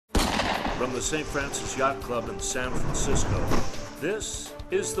From the St. Francis Yacht Club in San Francisco, this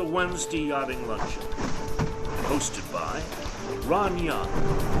is the Wednesday Yachting Luncheon, hosted by Ron Young.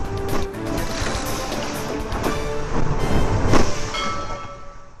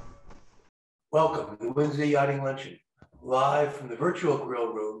 Welcome to the Wednesday Yachting Luncheon, live from the virtual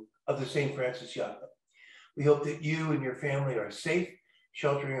grill room of the St. Francis Yacht Club. We hope that you and your family are safe,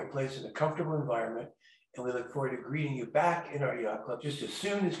 sheltering in place in a comfortable environment, and we look forward to greeting you back in our yacht club just as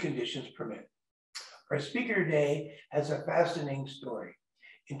soon as conditions permit. Our speaker today has a fascinating story.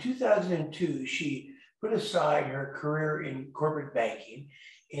 In 2002, she put aside her career in corporate banking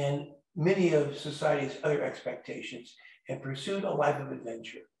and many of society's other expectations and pursued a life of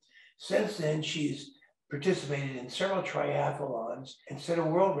adventure. Since then, she's participated in several triathlons and set a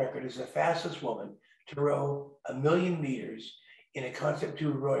world record as the fastest woman to row 1,000,000 meters in a Concept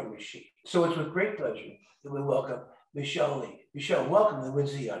 2 rowing machine. So it's with great pleasure that we welcome Michelle Lee. Michelle, welcome to the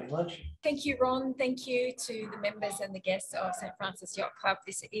Wednesday Yachting Luncheon. Thank you, Ron. Thank you to the members and the guests of St. Francis Yacht Club.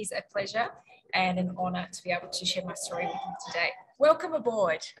 This is a pleasure and an honour to be able to share my story with you today. Welcome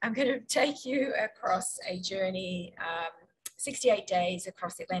aboard. I'm going to take you across a journey, 68 days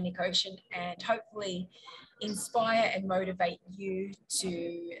across the Atlantic Ocean, and hopefully inspire and motivate you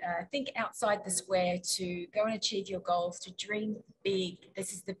to think outside the square, to go and achieve your goals, to dream big.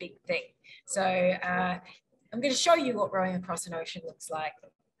 This is the big thing. So I'm going to show you what rowing across an ocean looks like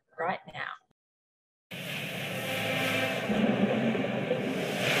right now.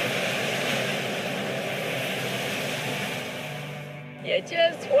 You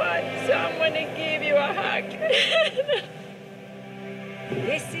just want someone to give you a hug.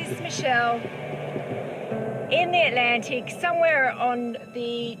 This is Michelle in the Atlantic, somewhere on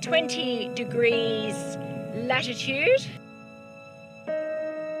the 20 degrees latitude.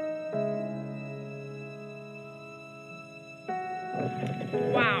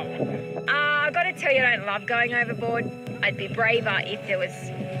 Wow. I've got to tell you, I don't love going overboard. I'd be braver if there was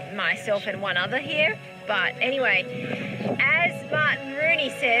myself and one other here. But anyway, as Martin Rooney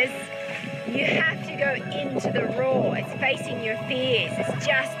says, you have to go into the raw. It's facing your fears. It's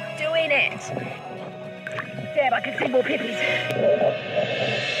just doing it. Damn, I can see more pippies.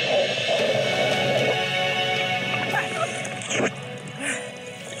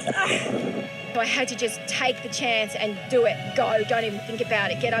 So I had to just take the chance and do it. Go, don't even think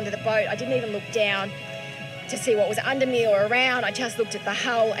about it. Get under the boat. I didn't even look down to see what was under me or around. I just looked at the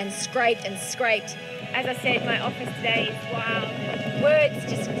hull and scraped and scraped. As I said, my office today is wild. Words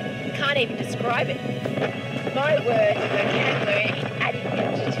just can't even describe it. No word vocabulary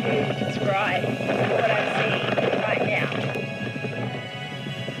adequate to describe what I'm seeing right now.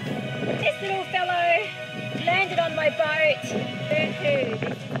 This little fellow landed on my boat. Hoo-hoo.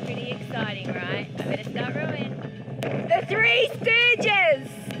 This is pretty exciting, right? I better start rowing. The Three Stooges!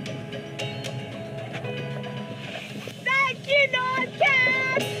 Thank you,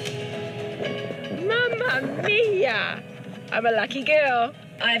 Northcat! Mamma mia! I'm a lucky girl.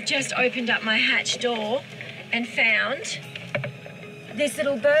 I've just opened up my hatch door and found this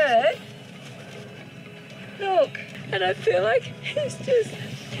little bird. Look, and I feel like he's just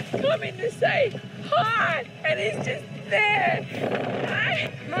coming to say hi, and he's just there.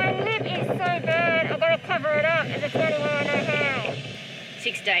 My lip is so bad, I've got to cover it up, and it's the only way I know how.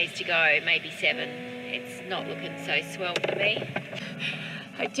 6 days to go, maybe 7. It's not looking so swell for me.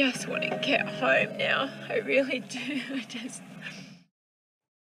 I just want to get home now. I really do.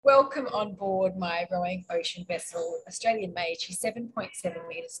 Welcome on board my rowing ocean vessel, Australian made. She's 7.7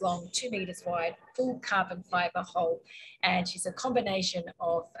 metres long, 2 metres wide, full carbon fibre hull, and she's a combination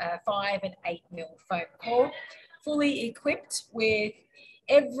of 5 and 8 mil foam core, fully equipped with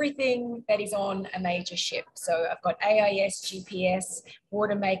everything that is on a major ship. So I've got AIS, GPS,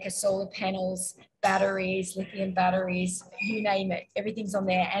 water maker, solar panels, batteries, lithium batteries, you name it, everything's on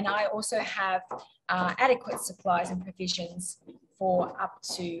there. And I also have adequate supplies and provisions for up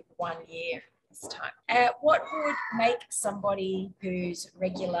to 1 year this time. What would make somebody who's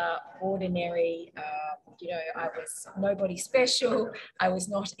regular, ordinary, I was nobody special, I was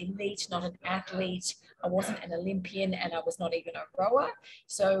not elite, not an athlete, I wasn't an Olympian, and I was not even a rower.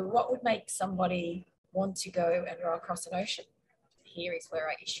 So what would make somebody want to go and row across an ocean? Here is where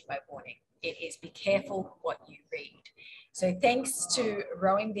I issue my warning. It is be careful what you read. So thanks to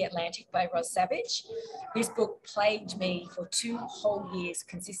Rowing the Atlantic by Ros Savage, this book plagued me for 2 whole years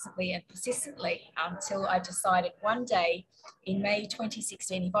consistently and persistently until I decided one day in May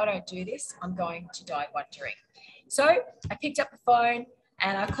 2016, if I don't do this, I'm going to die wondering. So I picked up the phone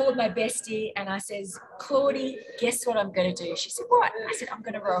and I called my bestie and I says, Claudie, guess what I'm going to do? She said, what? I said, I'm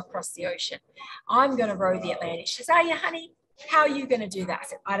going to row across the ocean. I'm going to row the Atlantic. She says, are you, honey? how are you going to do that? I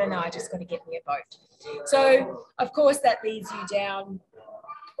said, I don't know, I just got to get me a boat. So of course that leads you down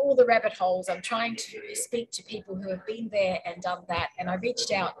all the rabbit holes. I'm trying to speak to people who have been there and done that. And I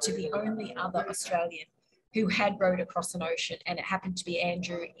reached out to the only other Australian who had rowed across an ocean, and it happened to be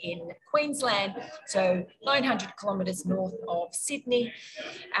Andrew in Queensland, so 900 kilometres north of Sydney.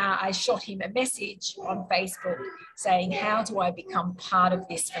 I shot him a message on Facebook saying, how do I become part of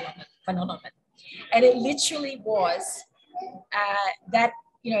this phenomenon? And it literally was that,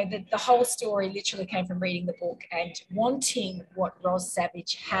 you know, the whole story literally came from reading the book and wanting what Ros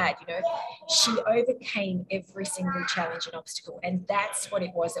Savage had. You know, she overcame every single challenge and obstacle, and that's what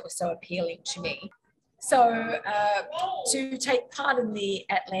it was that was so appealing to me. So to take part in the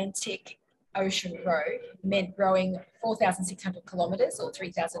Atlantic Ocean Row meant rowing 4,600 kilometres or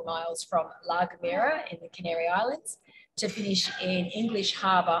 3,000 miles from La Gomera in the Canary Islands to finish in English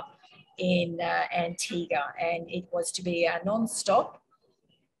Harbour in Antigua. And it was to be a non-stop,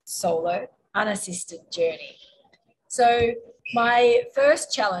 solo, unassisted journey. So my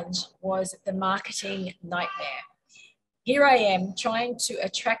first challenge was the marketing nightmare. Here I am trying to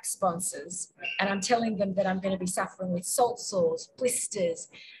attract sponsors, and I'm telling them that I'm going to be suffering with salt sores, blisters,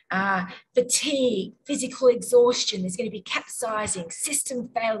 fatigue, physical exhaustion. There's going to be capsizing, system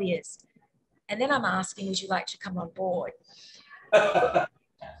failures. And then I'm asking, would you like to come on board?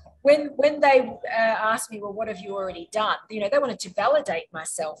 When they asked me, well, what have you already done? You know, they wanted to validate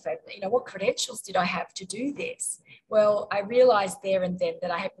myself and, you know, what credentials did I have to do this? Well, I realized there and then that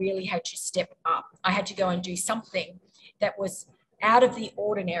I really had to step up. I had to go and do something that was out of the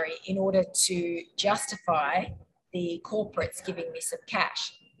ordinary in order to justify the corporates giving me some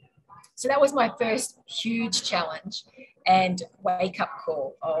cash. So that was my first huge challenge and wake-up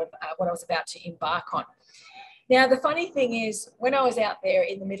call of what I was about to embark on. Now, the funny thing is, when I was out there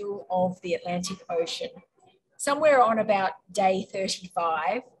in the middle of the Atlantic Ocean, somewhere on about day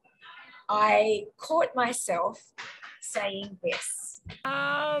 35, I caught myself saying this.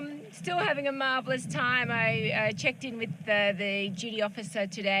 Still having a marvellous time. I checked in with the duty officer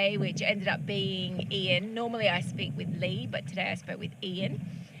today, which ended up being Ian. Normally I speak with Lee, but today I spoke with Ian.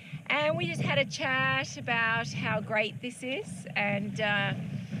 And we just had a chat about how great this is, and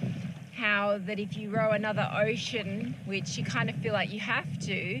how that if you row another ocean, which you kind of feel like you have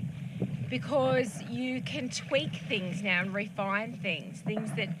to, because you can tweak things now and refine things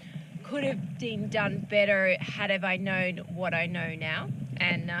that could have been done better had I known what I know now,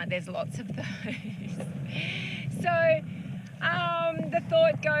 and there's lots of those. So the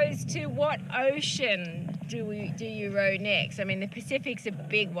thought goes to, what ocean do you row next? I mean, the Pacific's a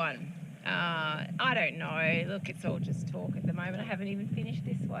big one. I don't know. Look, it's all just talk at the moment. I haven't even finished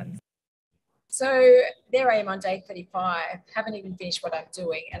this one. So there I am on day 35, haven't even finished what I'm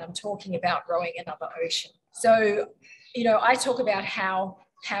doing, and I'm talking about rowing another ocean. So, you know, I talk about how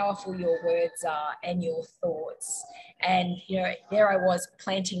powerful your words are and your thoughts. And, you know, there I was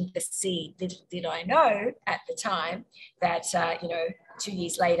planting the seed. Little did I know at the time that, you know, 2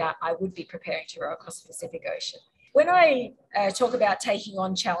 years later, I would be preparing to row across the Pacific Ocean. When I talk about taking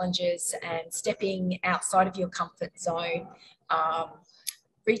on challenges and stepping outside of your comfort zone,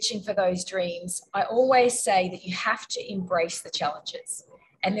 reaching for those dreams, I always say that you have to embrace the challenges.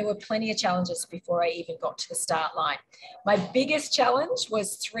 And there were plenty of challenges before I even got to the start line. My biggest challenge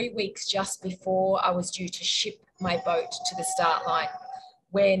was 3 weeks just before I was due to ship my boat to the start line,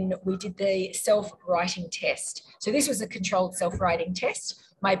 when we did the self-righting test. So this was a controlled self-righting test.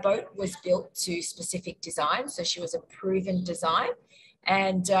 My boat was built to specific design, so she was a proven design.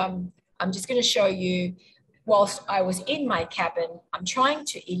 And I'm just going to show you, whilst I was in my cabin, I'm trying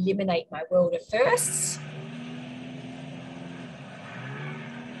to eliminate my world of firsts.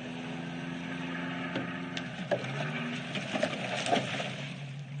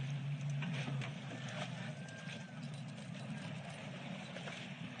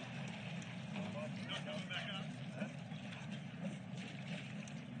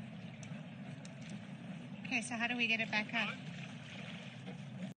 Okay, so how do we get it back up?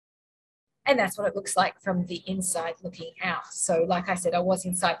 And that's what it looks like from the inside looking out. So like I said, I was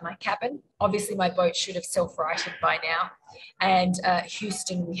inside my cabin. Obviously, my boat should have self-righted by now. And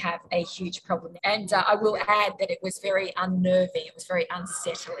Houston, we have a huge problem. And I will add that it was very unnerving. It was very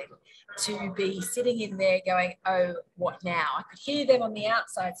unsettling to be sitting in there going, oh, what now? I could hear them on the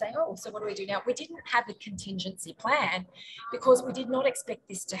outside saying, oh, so what do we do now? We didn't have a contingency plan because we did not expect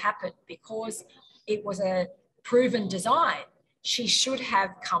this to happen, because it was a proven design. She should have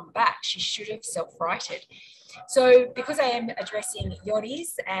come back. She should have self-righted. So because I am addressing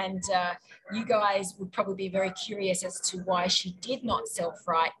yachties, and you guys would probably be very curious as to why she did not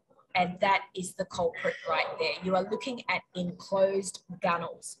self-right, And that is the culprit right there. You are looking at enclosed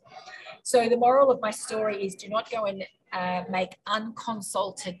gunnels. So the moral of my story is do not go and make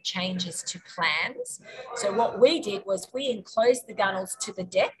unconsulted changes to plans. So what we did was we enclosed the gunnels to the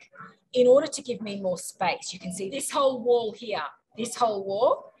deck in order to give me more space. You can see this whole wall here, this whole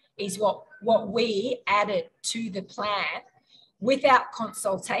wall is what we added to the plan without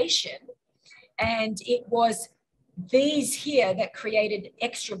consultation. And it was these here that created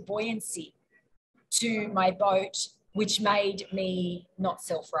extra buoyancy to my boat, which made me not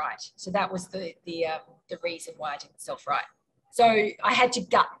self-right. So that was the reason why I didn't self-right. So I had to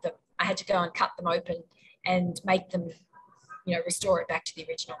gut them. I had to go and cut them open and make them, restore it back to the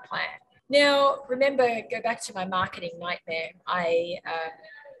original plan. Now, remember, go back to my marketing nightmare. I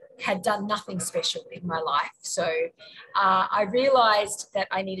had done nothing special in my life. So I realized that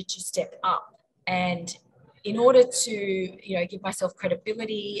I needed to step up. And in order to, give myself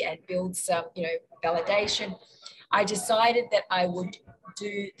credibility and build some, validation, I decided that I would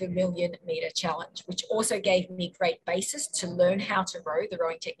do the 1,000,000-meter challenge, which also gave me great basis to learn how to row. The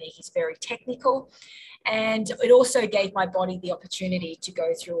rowing technique is very technical. And it also gave my body the opportunity to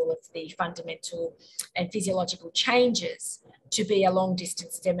go through all of the fundamental and physiological changes to be a long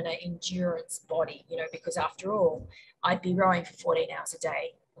distance stamina endurance body, because after all, I'd be rowing for 14 hours a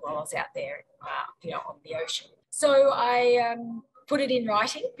day while I was out there, on the ocean. So I put it in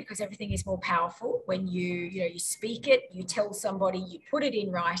writing because everything is more powerful when you speak it, you tell somebody, you put it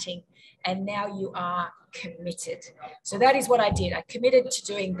in writing, and now you are committed. So that is what I did. I committed to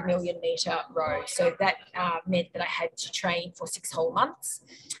doing the 1,000,000-meter row. So that meant that I had to train for 6 whole months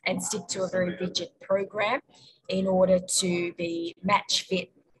and stick to a very rigid program in order to be match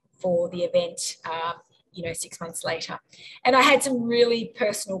fit for the event, 6 months later. And I had some really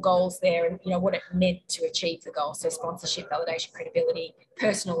personal goals there and, what it meant to achieve the goal. So sponsorship, validation, credibility,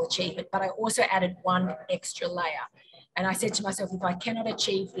 personal achievement. But I also added one extra layer. And I said to myself, if I cannot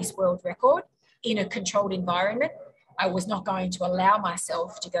achieve this world record in a controlled environment, I was not going to allow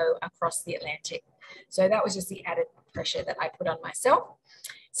myself to go across the Atlantic. So that was just the added pressure that I put on myself.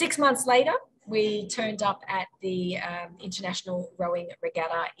 6 months later, we turned up at the International Rowing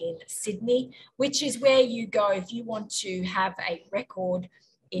Regatta in Sydney, which is where you go if you want to have a record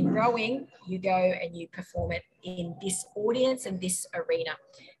in rowing. You go and you perform it in this audience and this arena.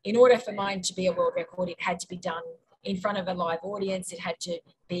 In order for mine to be a world record, it had to be done in front of a live audience. It had to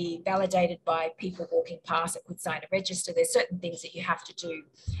be validated by people walking past that could sign a register. There's certain things that you have to do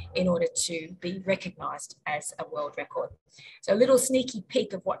in order to be recognised as a world record. So a little sneaky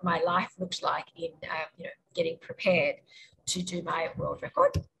peek of what my life looked like in getting prepared to do my world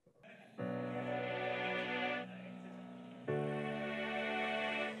record.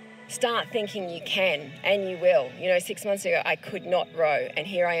 Start thinking you can, and you will. 6 months ago, I could not row, and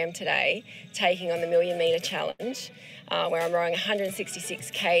here I am today, taking on the 1,000,000-meter challenge, where I'm rowing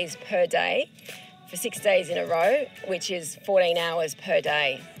 166 Ks per day for 6 days in a row, which is 14 hours per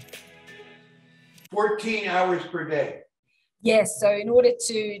day. 14 hours per day. Yes, so in order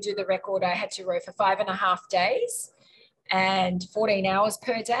to do the record, I had to row for 5.5 days and 14 hours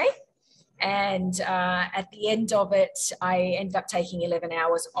per day. And at the end of it, I ended up taking 11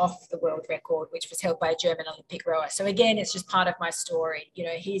 hours off the world record, which was held by a German Olympic rower. So again, it's just part of my story.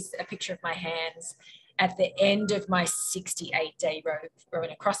 Here's a picture of my hands at the end of my 68-day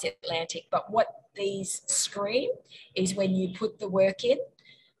rowing across the Atlantic. But what these scream is when you put the work in,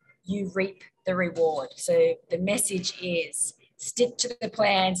 you reap the reward. So the message is stick to the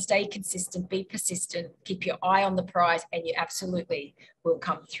plan, stay consistent, be persistent, keep your eye on the prize, and you absolutely will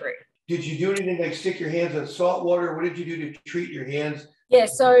come through. Did you do anything like stick your hands in salt water? What did you do to treat your hands? Yeah,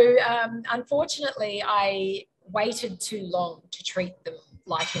 so unfortunately, I waited too long to treat them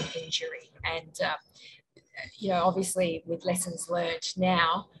like an injury. And, obviously with lessons learned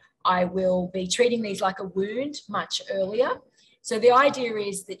now, I will be treating these like a wound much earlier. So the idea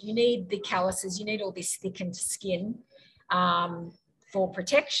is that you need the calluses, you need all this thickened skin for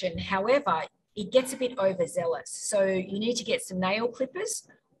protection. However, it gets a bit overzealous. So you need to get some nail clippers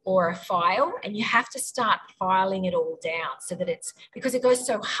or a file, and you have to start filing it all down so that because it goes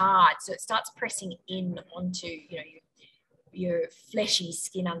so hard, so it starts pressing in onto, your fleshy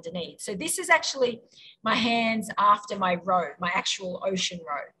skin underneath. So this is actually my hands after my row, my actual ocean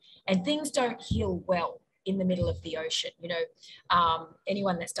row, and things don't heal well in the middle of the ocean.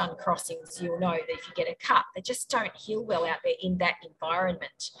 Anyone that's done crossings, you'll know that if you get a cut, they just don't heal well out there in that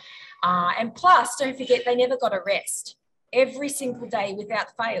environment. And plus, don't forget, they never got a rest. Every single day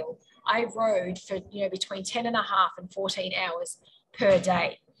without fail, I rowed for, between 10.5 and 14 hours per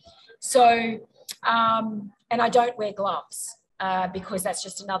day. So, and I don't wear gloves. because that's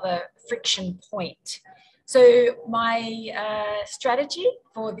just another friction point. So my strategy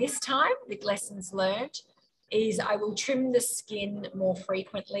for this time with lessons learned is I will trim the skin more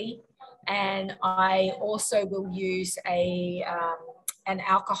frequently, and I also will use an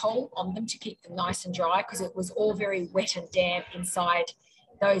alcohol on them to keep them nice and dry, because it was all very wet and damp inside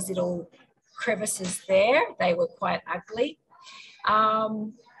those little crevices there. They were quite ugly.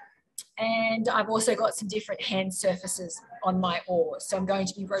 And I've also got some different hand surfaces on my oars. So I'm going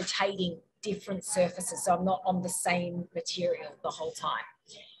to be rotating different surfaces, so I'm not on the same material the whole time.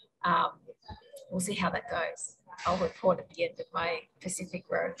 We'll see how that goes. I'll report at the end of my Pacific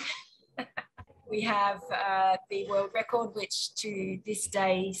row. We have the world record, which to this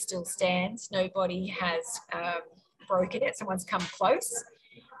day still stands. Nobody has broken it. Someone's come close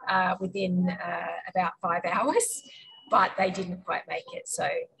within about 5 hours, but they didn't quite make it. So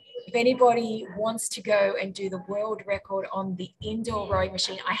if anybody wants to go and do the world record on the indoor rowing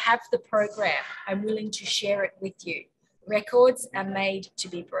machine, I have the program. I'm willing to share it with you. Records are made to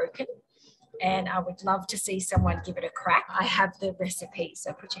be broken, and I would love to see someone give it a crack. I have the recipe,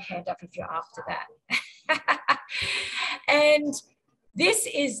 so put your hand up if you're after that. And this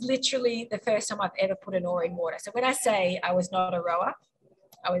is literally the first time I've ever put an oar in water. So when I say I was not a rower,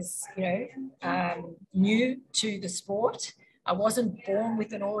 I was, new to the sport. I wasn't born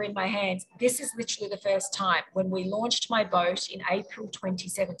with an oar in my hands. This is literally the first time. When we launched my boat in April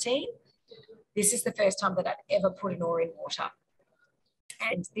 2017, this is the first time that I'd ever put an oar in water.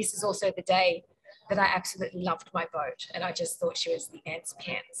 And this is also the day that I absolutely loved my boat. And I just thought she was the ant's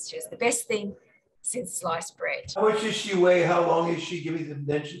pants. She was the best thing since sliced bread. How much does she weigh? How long is she? Give me the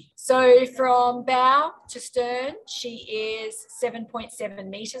dimensions. So from bow to stern, she is 7.7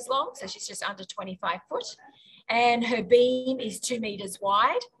 meters long. So she's just under 25 foot. And her beam is 2 meters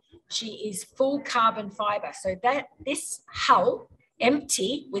wide. She is full carbon fiber. So that this hull,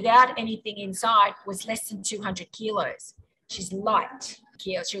 empty, without anything inside, was less than 200 kilos. She's light.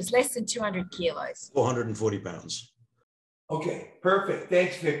 She was less than 200 kilos. 440 pounds. Okay, perfect.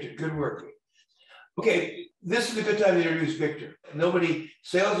 Thanks, Victor. Good work. Okay, this is a good time to introduce Victor. Nobody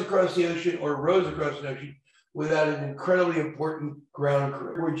sails across the ocean or rows across the ocean without an incredibly important ground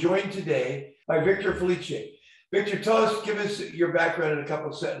crew. We're joined today by Victor Felice. Victor, give us your background in a couple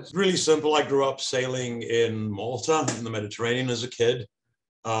of sentences. Really simple. I grew up sailing in Malta in the Mediterranean as a kid,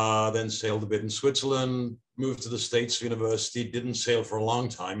 then sailed a bit in Switzerland, moved to the States for university, didn't sail for a long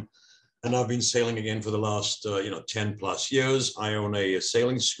time. And I've been sailing again for the last 10 plus years. I own a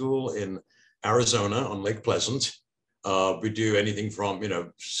sailing school in Arizona on Lake Pleasant. We do anything from,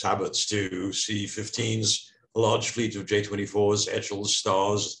 sabbats to C-15s, a large fleet of J-24s, Etchells,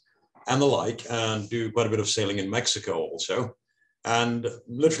 Stars, and the like, and do quite a bit of sailing in Mexico also. And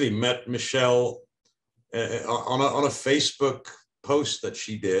literally met Michelle on a Facebook post that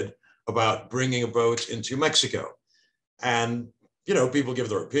she did about bringing a boat into Mexico. And, people give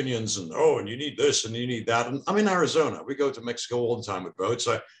their opinions and, and you need this and you need that. And I'm in Arizona. We go to Mexico all the time with boats.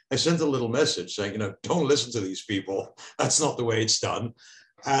 I sent a little message saying, don't listen to these people. That's not the way it's done.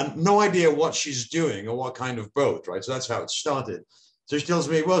 And no idea what she's doing or what kind of boat, right? So that's how it started. So she tells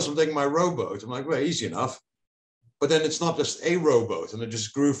me, well, so I'm taking my rowboat. I'm like, well, easy enough. But then it's not just a rowboat. And it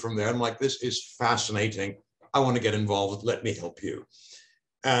just grew from there. I'm like, this is fascinating. I want to get involved. Let me help you.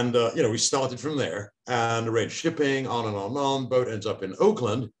 And, we started from there and arranged shipping on and on and on. Boat ends up in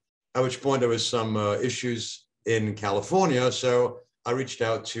Oakland, at which point there was some issues in California. So I reached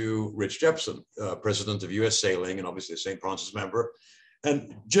out to Rich Jepson, president of US Sailing and obviously a St. Francis member.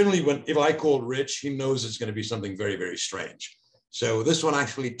 And generally, if I call Rich, he knows it's going to be something very, very strange. So this one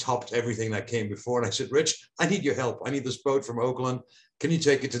actually topped everything that came before. And I said, Rich, I need your help. I need this boat from Oakland. Can you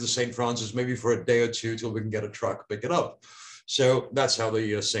take it to the St. Francis, maybe for a day or two till we can get a truck, pick it up? So that's how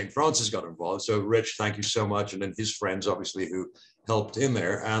the St. Francis got involved. So Rich, thank you so much. And then his friends, obviously, who helped in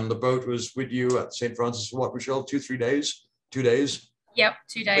there. And the boat was with you at St. Francis, what, Michelle, 2-3 days? 2 days? Yep,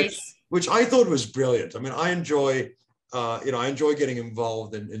 2 days. Which I thought was brilliant. I mean, I enjoy getting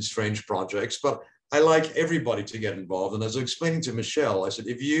involved in strange projects, but I like everybody to get involved. And as I was explaining to Michelle, I said,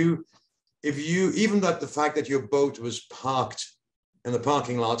 if you, even the fact that your boat was parked in the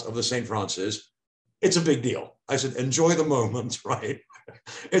parking lot of the St. Francis, it's a big deal. I said, enjoy the moment, right?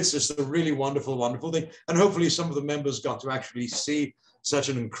 It's just a really wonderful, wonderful thing. And hopefully some of the members got to actually see such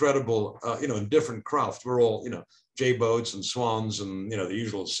an incredible, and different craft. We're all, J boats and swans and, the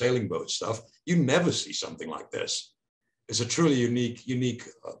usual sailing boat stuff. You never see something like this. It's a truly unique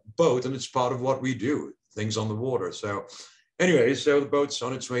boat, and it's part of what we do, things on the water. So anyway, so the boat's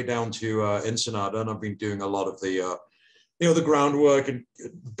on its way down to Ensenada, and I've been doing a lot of the the groundwork and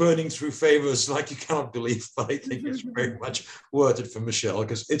burning through favors like you cannot believe. But I think it's very much worth it for Michelle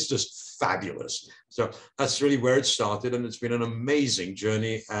because it's just fabulous. So that's really where it started, and it's been an amazing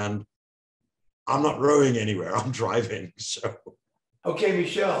journey. And I'm not rowing anywhere, I'm driving. So. Okay,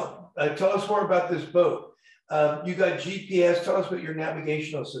 Michelle, tell us more about this boat. You got GPS. Tell us about your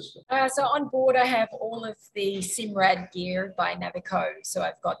navigational system. So on board, I have all of the SIMRAD gear by Navico. So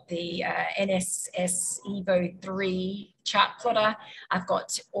I've got the NSS Evo 3 chart plotter. I've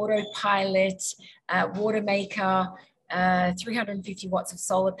got autopilot, water maker, 350 watts of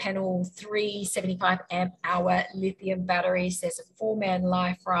solar panel, 3 75 amp hour lithium batteries. There's a 4-man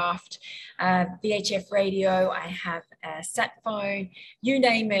life raft, VHF radio. I have a sat phone, you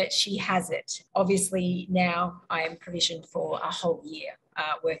name it, she has it. Obviously now I am provisioned for a whole year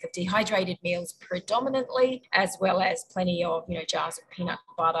worth of dehydrated meals predominantly, as well as plenty of, jars of peanut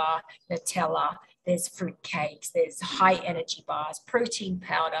butter, Nutella. There's fruit cakes, there's high energy bars, protein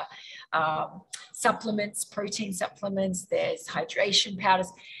powder, supplements, protein supplements, there's hydration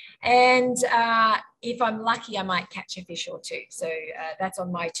powders. And if I'm lucky, I might catch a fish or two. So that's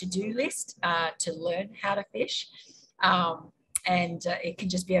on my to-do list to learn how to fish. And it can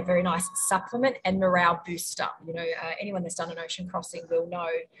just be a very nice supplement and morale booster. Anyone that's done an ocean crossing will know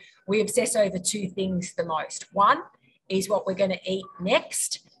we obsess over 2 things the most. 1 is what we're going to eat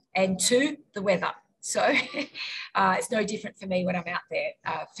next, and 2, the weather. So it's no different for me when I'm out there.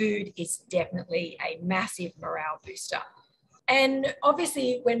 Food is definitely a massive morale booster. And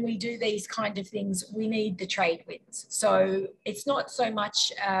obviously when we do these kind of things, we need the trade winds. So it's not so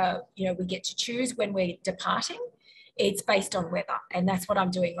much, we get to choose when we're departing. It's based on weather. And that's what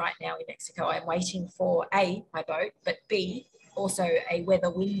I'm doing right now in Mexico. I'm waiting for A, my boat, but B, also a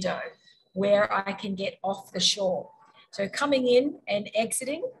weather window where I can get off the shore. So coming in and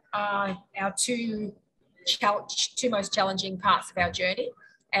exiting are our two most challenging parts of our journey.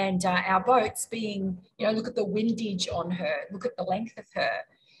 And our boats being, look at the windage on her, look at the length of her.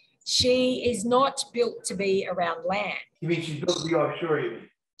 She is not built to be around land. You mean she's built to be offshore, you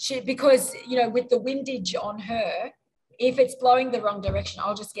mean? Because, with the windage on her, if it's blowing the wrong direction,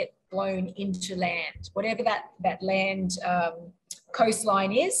 I'll just get blown into land. Whatever that land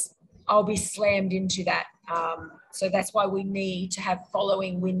coastline is, I'll be slammed into that. So that's why we need to have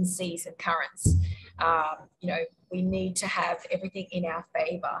following wind, seas and currents. We need to have everything in our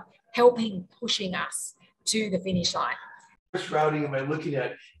favor, pushing us to the finish line. Which routing am I looking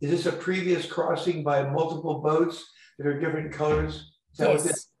at? Is this a previous crossing by multiple boats that are different colors?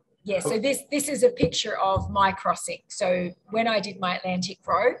 Yes. Yes. So this is a picture of my crossing. So when I did my Atlantic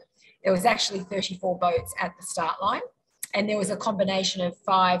row, there was actually 34 boats at the start line. And there was a combination of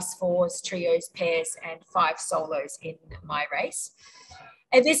 5s, 4s, trios, pairs, and 5 solos in my race.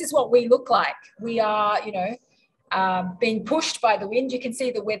 And this is what we look like. We are, being pushed by the wind. You can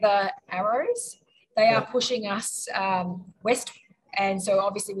see the weather arrows. They are pushing us west. And so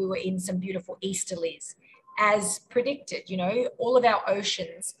obviously we were in some beautiful easterlies as predicted. All of our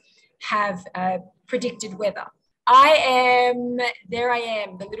oceans have predicted weather. I am,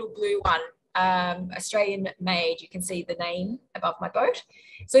 the little blue one. Australian made. You can see the name above my boat.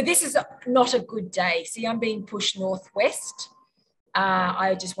 So this is not a good day. See, I'm being pushed northwest.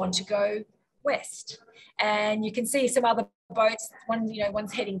 I just want to go west. And you can see some other boats.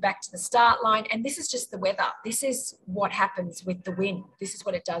 One's heading back to the start line. And this is just the weather. This is what happens with the wind. This is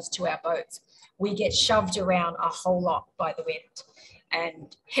what it does to our boats. We get shoved around a whole lot by the wind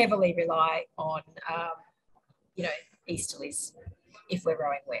and heavily rely on, easterlies. If we're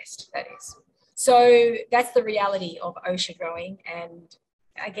rowing west, that is. So that's the reality of ocean rowing, and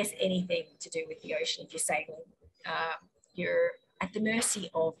I guess anything to do with the ocean. If you're sailing, you're at the mercy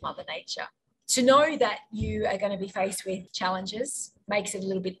of Mother Nature. To know that you are going to be faced with challenges makes it a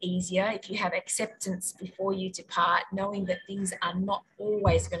little bit easier if you have acceptance before you depart, knowing that things are not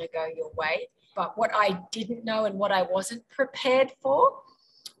always going to go your way. But what I didn't know and what I wasn't prepared for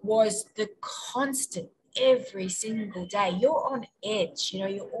was the constant, every single day, you're on edge,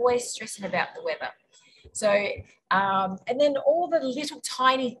 you're always stressing about the weather. So, and then all the little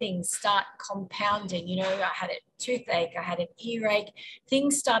tiny things start compounding. I had a toothache, I had an earache,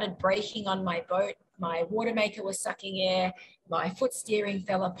 things started breaking on my boat. My water maker was sucking air, my foot steering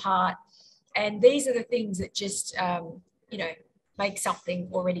fell apart. And these are the things that just, make something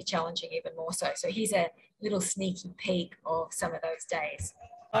already challenging even more so. So here's a little sneaky peek of some of those days.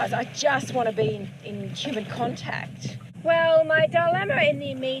 I just want to be in human contact. Well, my dilemma in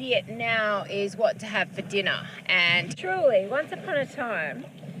the immediate now is what to have for dinner. And truly, once upon a time,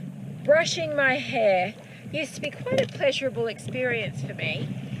 brushing my hair used to be quite a pleasurable experience for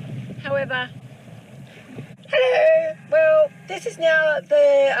me. However, Hello. Well, this is now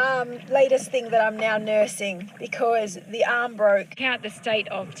the latest thing that I'm now nursing because the arm broke. Count the state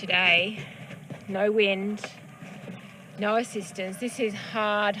of today. No wind, no assistance. This is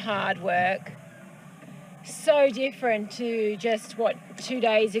hard work. So different to just, 2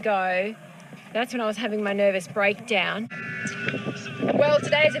 days ago. That's when I was having my nervous breakdown. Well,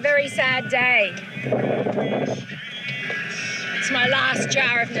 today is a very sad day. It's my last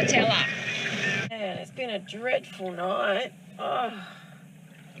jar of Nutella. Man, it's been a dreadful night. Oh,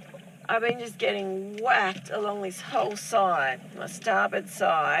 I've been just getting whacked along this whole side, my starboard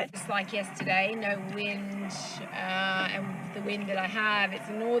side. Just like yesterday, no wind, and the wind that I have, it's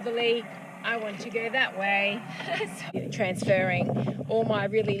a northerly. I want to go that way. So, transferring all my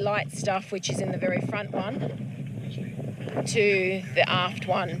really light stuff, which is in the very front one, to the aft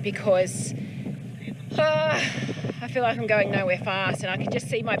one because I feel like I'm going nowhere fast, and I can just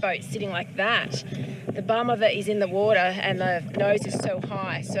see my boat sitting like that. The bum of it is in the water and the nose is so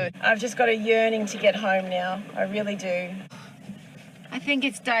high. So I've just got a yearning to get home now. I really do. I think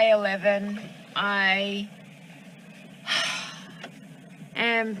it's day 11. I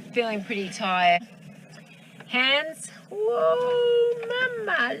am feeling pretty tired. Hands. Whoa,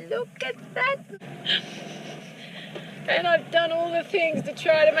 mama, look at that. And I've done all the things to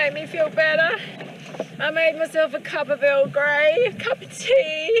try to make me feel better. I made myself a cup of Earl Grey, a cup of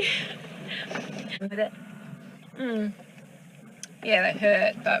tea. With it. Yeah, that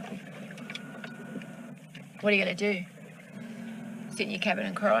hurt, but what are you going to do? Sit in your cabin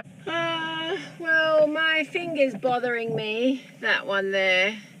and cry? Well, my finger's bothering me, that one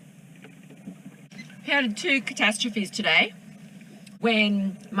there. We had 2 catastrophes today.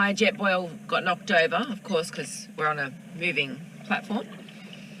 When my jet boil got knocked over, of course, because we're on a moving platform.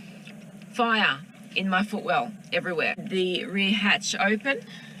 Fire in my footwell everywhere. The rear hatch open,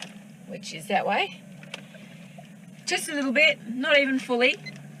 which is that way. Just a little bit, not even fully.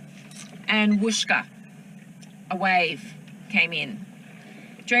 And whooshka, a wave came in.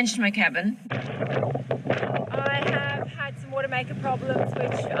 Drenched my cabin. I have had some water maker problems,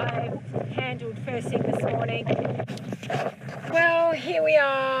 which I've handled first thing this morning. Well, here we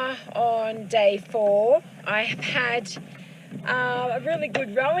are on day 4. I have had a really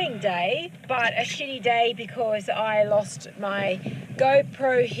good rowing day, but a shitty day because I lost my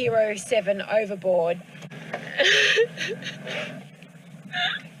GoPro Hero 7 overboard.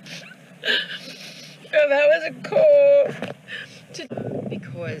 Oh, that was a core.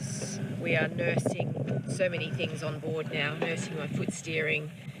 Because we are nursing so many things on board now. Nursing my foot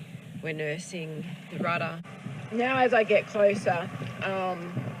steering, we're nursing the rudder. Now as I get closer,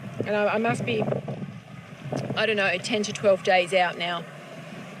 and I must be, I don't know, 10 to 12 days out now.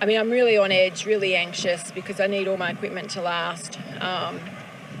 I mean, I'm really on edge, really anxious because I need all my equipment to last.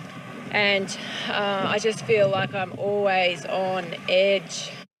 And I just feel like I'm always on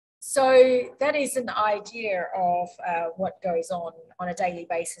edge. So that is an idea of what goes on a daily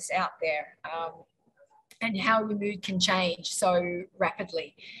basis out there, and how your mood can change so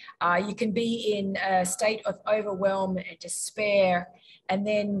rapidly. You can be in a state of overwhelm and despair, and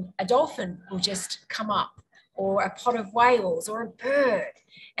then a dolphin will just come up, or a pod of whales, or a bird,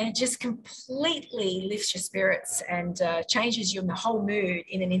 and it just completely lifts your spirits and changes your whole mood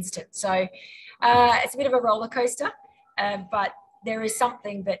in an instant. So it's a bit of a roller coaster, but there is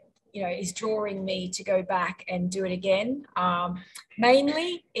something that is drawing me to go back and do it again.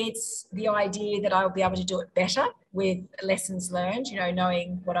 Mainly, it's the idea that I'll be able to do it better with lessons learned,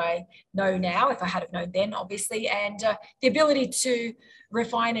 knowing what I know now, if I had have known then, obviously, and the ability to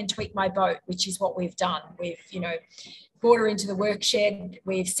refine and tweak my boat, which is what we've done. We've, brought her into the work shed.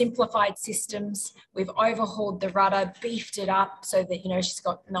 We've simplified systems. We've overhauled the rudder, beefed it up so that, she's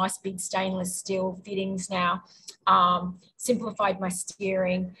got nice big stainless steel fittings now, simplified my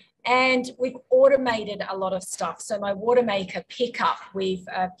steering. And we've automated a lot of stuff. So my water maker pickup, we've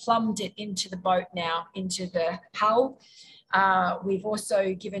plumbed it into the boat now, into the hull. We've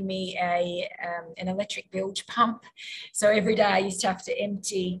also given me an electric bilge pump. So every day I used to have to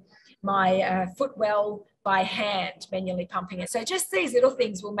empty my footwell by hand, manually pumping it. So just these little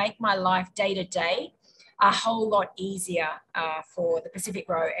things will make my life day to day a whole lot easier for the Pacific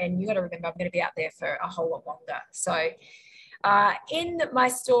Row. And you got to remember, I'm going to be out there for a whole lot longer. So in my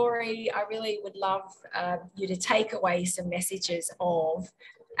story, I really would love you to take away some messages of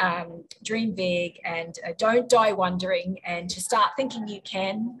dream big and don't die wondering, and to start thinking you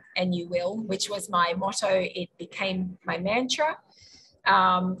can and you will, which was my motto. It became my mantra.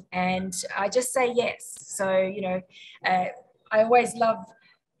 And I just say yes. So, I always love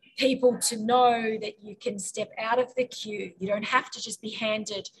people to know that you can step out of the queue. You don't have to just be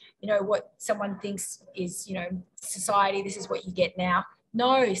handed, what someone thinks is, society, this is what you get now.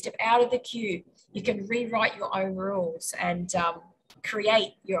 No, step out of the queue. You can rewrite your own rules and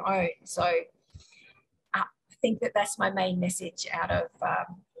create your own. So I think that that's my main message out of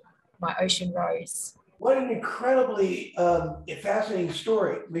my Ocean Rose. What an incredibly fascinating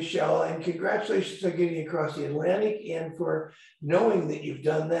story, Michelle, and congratulations on getting across the Atlantic and for knowing that you've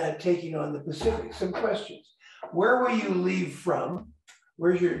done that, taking on the Pacific. Some questions. Where will you leave from?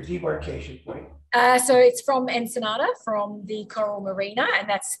 Where's your demarcation point? So it's from Ensenada, from the Coral Marina, and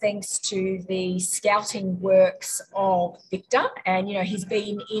that's thanks to the scouting works of Victor. And, he's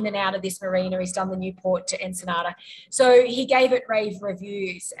been in and out of this marina. He's done the Newport to Ensenada. So he gave it rave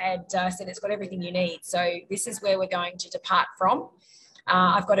reviews and said it's got everything you need. So this is where we're going to depart from.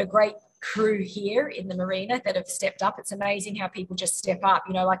 I've got a great crew here in the marina that have stepped up. It's amazing how people just step up,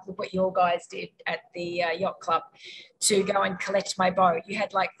 like what your guys did at the yacht club to go and collect my boat. You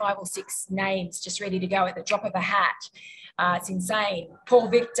had like 5 or 6 names just ready to go at the drop of a hat. It's insane. Poor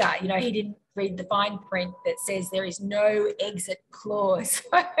Victor, he didn't read the fine print that says there is no exit clause.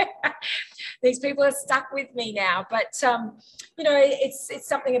 These people are stuck with me now, but it's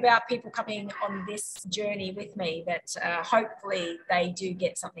something about people coming on this journey with me that hopefully they do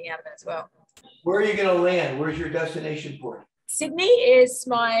get something out of it as well. Where are you going to land? Where's your destination port? Sydney is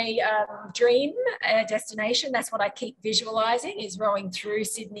my dream destination. That's what I keep visualizing, is rowing through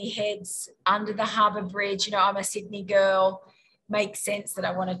Sydney Heads under the harbour bridge. I'm a Sydney girl. Makes sense that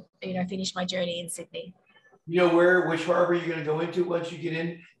I want to, finish my journey in Sydney. Which harbour are you going to go into once you get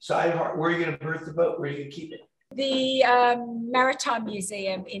inside? Where are you going to berth the boat? Where are you going to keep it? The Maritime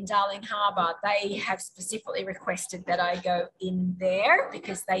Museum in Darling Harbour, they have specifically requested that I go in there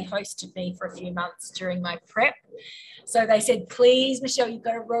because they hosted me for a few months during my prep. So they said, please, Michelle, you've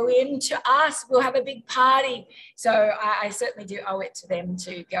got to row into us. We'll have a big party. So I certainly do owe it to them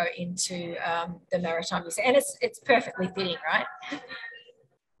to go into the Maritime Museum. And it's perfectly fitting, right?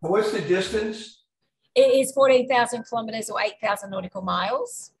 What's the distance? It is 14,000 kilometres or 8,000 nautical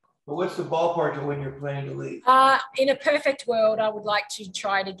miles. But what's the ballpark of when you're planning to leave? In a perfect world, I would like to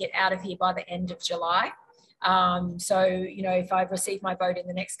try to get out of here by the end of July. So, if I receive my boat in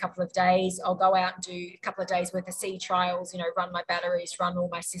the next couple of days, I'll go out and do a couple of days worth of sea trials, run my batteries, run all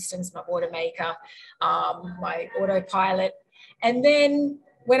my systems, my water maker, my autopilot. And then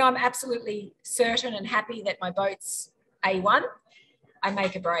when I'm absolutely certain and happy that my boat's A1, I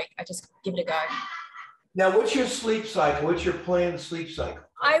make a break. I just give it a go. Now, what's your sleep cycle? What's your planned sleep cycle?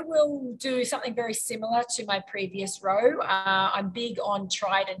 I will do something very similar to my previous row. I'm big on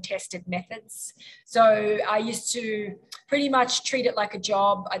tried and tested methods. So I used to pretty much treat it like a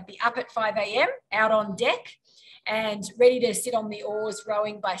job. I'd be up at 5 a.m. out on deck and ready to sit on the oars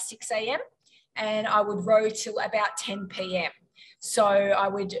rowing by 6 a.m. And I would row till about 10 p.m. So I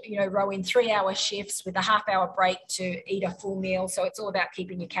would, row in 3-hour shifts with a half-hour break to eat a full meal. So it's all about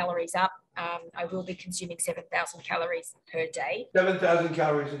keeping your calories up. I will be consuming 7,000 calories per day. 7,000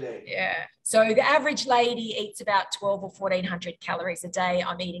 calories a day. Yeah. So the average lady eats about 12 or 1,400 calories a day.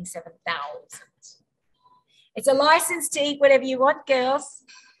 I'm eating 7,000. It's a license to eat whatever you want, girls.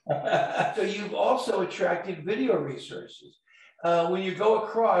 So you've also attracted video resources. When you go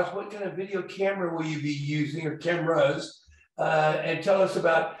across, what kind of video camera will you be using, or cameras? And tell us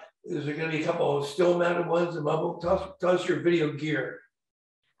about, is there going to be a couple of still mounted ones and mobile? Tell us your video gear.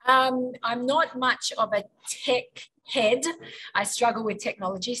 I'm not much of a tech head. I struggle with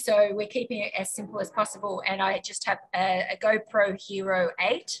technology, so we're keeping it as simple as possible. And I just have a GoPro Hero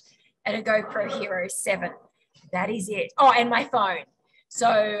 8 and a GoPro Hero 7. That is it. Oh, and my phone.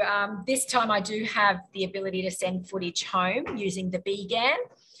 So this time I do have the ability to send footage home using the BGAN.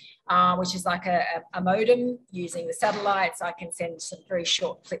 Which is like a modem using the satellites. I can send some very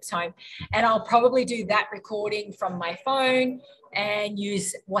short clips home. And I'll probably do that recording from my phone and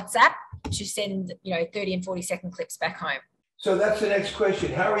use WhatsApp to send, 30 and 40-second clips back home. So that's the next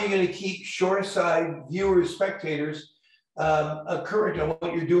question. How are you going to keep shoreside viewers, spectators, current on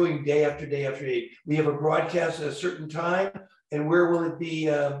what you're doing day after day after day? We have a broadcast at a certain time, and where will it be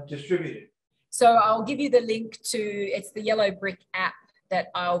distributed? So I'll give you the link to, it's the Yellow Brick app that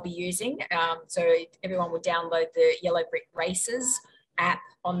I'll be using. So everyone will download the Yellow Brick Races app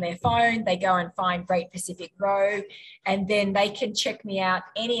on their phone. They go and find Great Pacific Row, and then they can check me out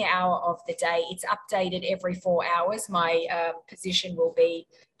any hour of the day. It's updated every 4 hours. My position will be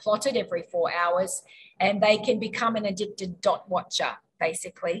plotted every 4 hours, and they can become an addicted dot watcher,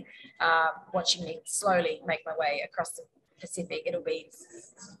 basically, watching me slowly make my way across Pacific, it'll be.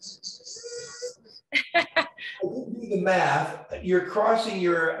 I didn't do the math. You're crossing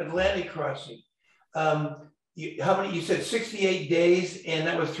your Atlantic crossing. How many? You said 68 days, and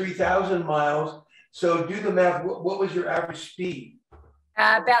that was 3,000 miles. So do the math. What was your average speed?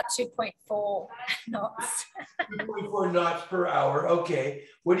 About 2.4 knots. 2.4 knots per hour. Okay.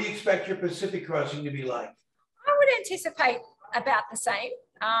 What do you expect your Pacific crossing to be like? I would anticipate about the same.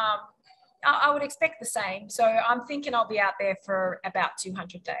 I would expect the same. So I'm thinking I'll be out there for about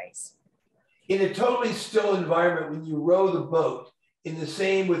 200 days. In a totally still environment, when you row the boat with the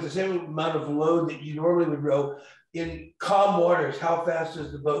same amount of load that you normally would row, in calm waters, how fast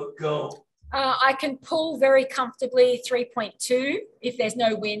does the boat go? I can pull very comfortably 3.2 if there's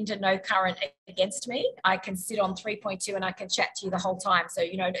no wind and no current against me. I can sit on 3.2 and I can chat to you the whole time. So,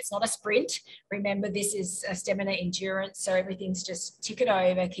 you know, it's not a sprint. Remember, this is a stamina endurance. So everything's just tick it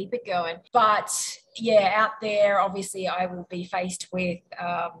over, keep it going. But yeah, out there, obviously, I will be faced with,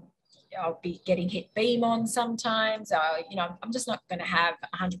 I'll be getting hit beam on sometimes. You know, I'm just not going to have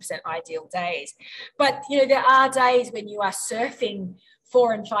 100% ideal days. But, you know, there are days when you are surfing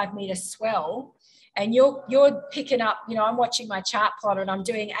 4 and 5 meter swell and you're picking up, you know, I'm watching my chart plotter and I'm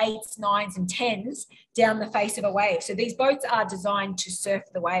doing 8s, 9s and 10s down the face of a wave. So these boats are designed to surf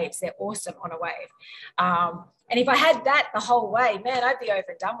the waves. They're awesome on a wave. And if I had that the whole way, man, I'd be over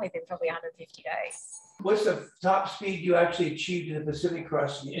and done with in probably 150 days. What's the top speed you actually achieved in the Pacific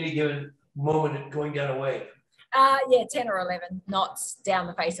crossing at any given moment going down a wave? Yeah, 10 or 11 knots down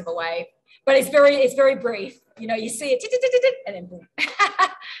the face of a wave. But it's very brief. You know, you see it and then boom.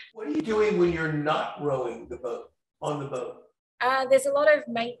 What are you doing when you're not rowing the boat, on the boat? There's a lot of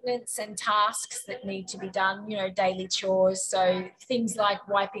maintenance and tasks that need to be done, you know, daily chores. So things like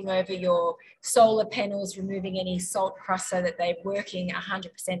wiping over your solar panels, removing any salt crust so that they're working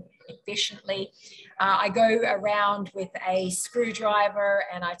 100% efficiently. I go around with a screwdriver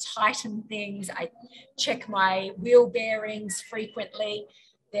and I tighten things. I check my wheel bearings frequently.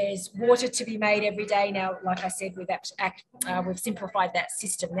 There's water to be made every day now. Like I said, we've simplified that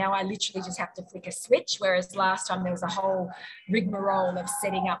system. Now I literally just have to flick a switch, whereas last time there was a whole rigmarole of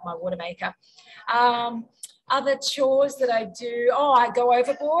setting up my water maker. Other chores that I do, I go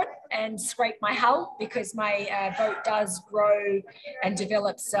overboard and scrape my hull because my boat does grow and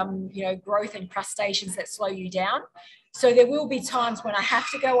develop some, you know, growth and crustaceans that slow you down. So there will be times when I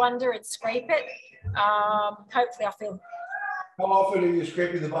have to go under and scrape it. Hopefully I'll feel. How often are you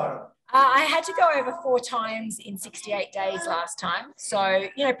scraping the bottom? I had to go over 4 times in 68 days last time. So,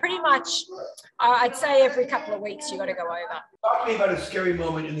 you know, pretty much, I'd say every couple of weeks you got to go over. Talk to me about a scary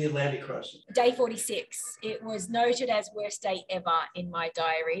moment in the Atlantic crossing. Day 46, it was noted as worst day ever in my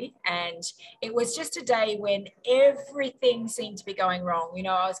diary. And it was just a day when everything seemed to be going wrong. You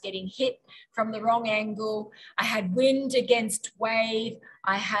know, I was getting hit from the wrong angle. I had wind against wave.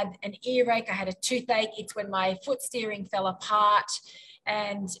 I had an earache. I had a toothache. It's when my foot steering fell apart.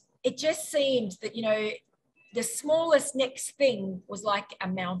 And it just seemed that, you know, the smallest next thing was like a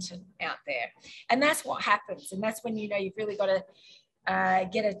mountain out there. And that's what happens. And that's when, you know, you've really got to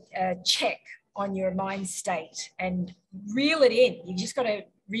get a check on your mind state and reel it in. You just got to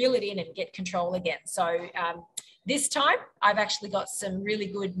reel it in and get control again. So this time I've actually got some really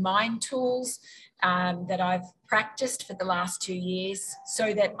good mind tools that I've practiced for the last 2 years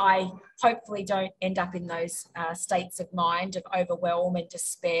so that I hopefully don't end up in those states of mind of overwhelm and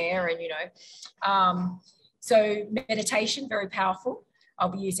despair and, you know, so meditation, very powerful. I'll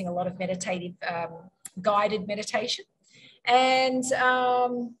be using a lot of meditative, guided meditation and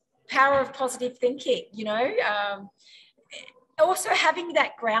power of positive thinking, you know, also having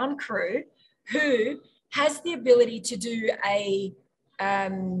that ground crew who has the ability to do a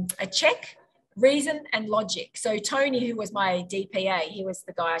check, reason and logic. So Tony, who was my DPA, he was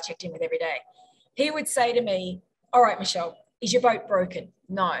the guy I checked in with every day. He would say to me, all right, Michelle, is your boat broken?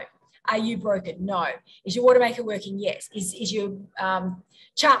 No. Are you broken? No. Is your water maker working? Yes. Is your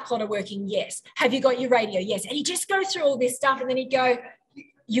chart plotter working? Yes. Have you got your radio? Yes. And he'd just go through all this stuff and then he'd go,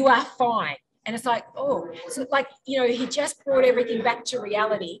 you are fine. And it's like, oh, so like, you know, he just brought everything back to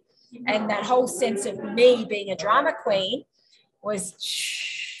reality. And that whole sense of me being a drama queen was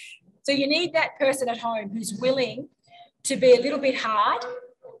shh. So you need that person at home who's willing to be a little bit hard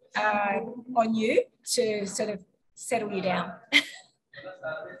on you to sort of settle you down.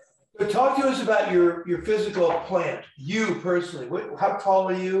 So talk to us about your physical plant, you personally. How tall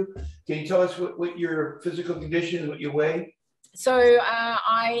are you? Can you tell us what your physical condition is, what you weigh? So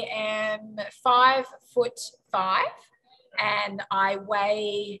I am 5'5", and I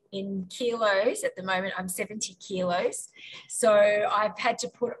weigh in kilos at the moment. I'm 70 kilos. So I've had to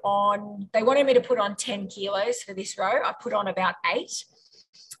put on, they wanted me to put on 10 kilos for this row. I put on about 8.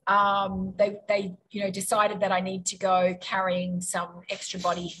 They decided that I need to go carrying some extra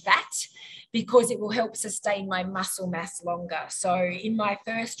body fat because it will help sustain my muscle mass longer. So in my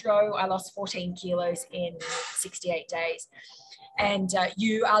first row, I lost 14 kilos in 68 days. And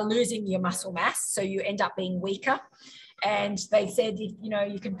you are losing your muscle mass, so you end up being weaker. And they said,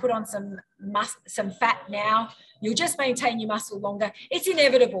 you can put on some fat now, you'll just maintain your muscle longer. It's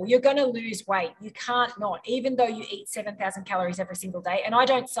inevitable. You're going to lose weight. You can't not, even though you eat 7,000 calories every single day. And I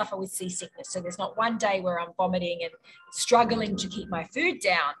don't suffer with seasickness. So there's not one day where I'm vomiting and struggling to keep my food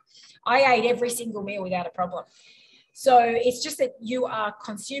down. I ate every single meal without a problem. So it's just that you are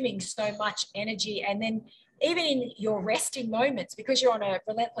consuming so much energy. And then even in your resting moments, because you're on a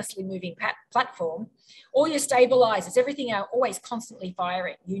relentlessly moving platform, all your stabilizers, everything are always constantly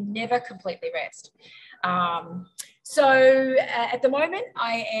firing. You never completely rest. So at the moment,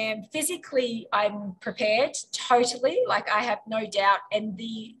 I am physically, I'm prepared totally, like I have no doubt. And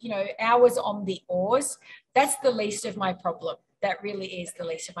the, hours on the oars, that's the least of my problem. That really is the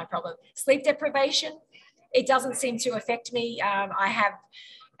least of my problem. Sleep deprivation, it doesn't seem to affect me. I have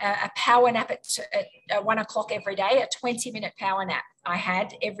a power nap at 1 o'clock every day, a 20-minute power nap I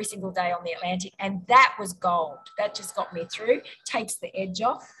had every single day on the Atlantic. And that was gold. That just got me through, takes the edge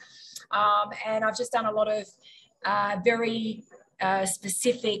off. And I've just done a lot of very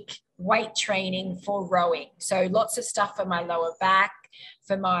specific weight training for rowing. So lots of stuff for my lower back,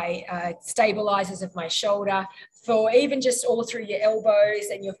 for my stabilizers of my shoulder, for even just all through your elbows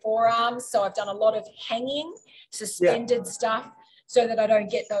and your forearms. So I've done a lot of hanging, suspended stuff, so that I don't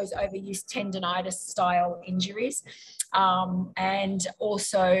get those overuse tendonitis style injuries. And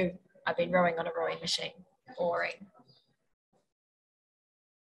also I've been rowing on a rowing machine, oaring.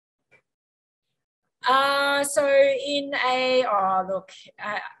 So in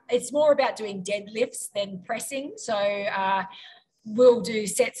it's more about doing deadlifts than pressing. So we'll do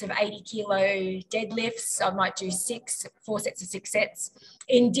sets of 80 kilo deadlifts. I might do 4 sets of 6 sets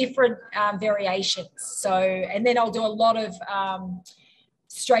in different variations. So, and then I'll do a lot of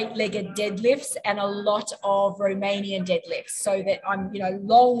straight-legged deadlifts and a lot of Romanian deadlifts, so that I'm,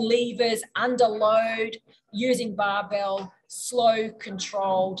 long levers, under load, using barbell, slow,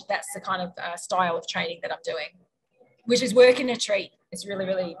 controlled. That's the kind of style of training that I'm doing, which is working a treat. It's really,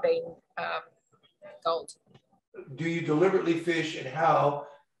 really been gold. Do you deliberately fish, and how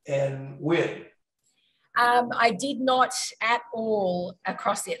and when? I did not at all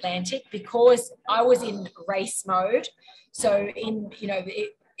across the Atlantic because I was in race mode. So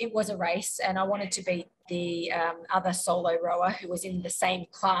it was a race, and I wanted to beat the other solo rower who was in the same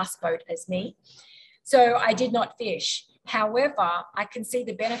class boat as me. So I did not fish. However, I can see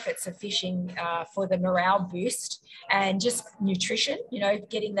the benefits of fishing for the morale boost and just nutrition,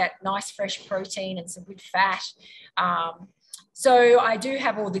 getting that nice fresh protein and some good fat. So I do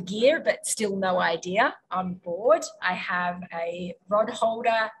have all the gear, but still no idea. I'm bored. I have a rod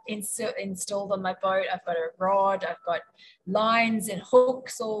holder installed on my boat. I've got a rod. I've got lines and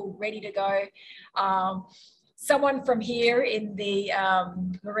hooks all ready to go. Someone from here in the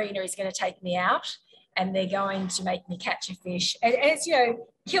marina is going to take me out, and they're going to make me catch a fish. And it's,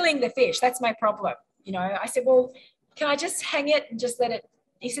 killing the fish. That's my problem. I said, well, can I just hang it and just let it?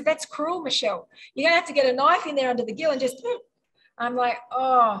 He said, that's cruel, Michelle. You're going to have to get a knife in there under the gill and just... I'm like,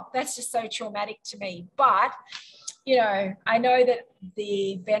 oh, that's just so traumatic to me. But, I know that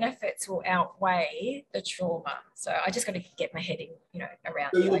the benefits will outweigh the trauma. So I just got to get my head in,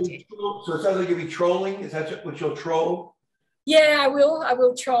 around the idea. So it sounds like you'll be trolling. Is that what you'll troll? Yeah, I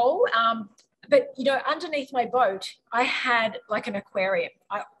will troll. But, underneath my boat, I had like an aquarium.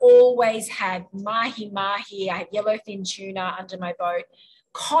 I always had mahi-mahi. I had yellowfin tuna under my boat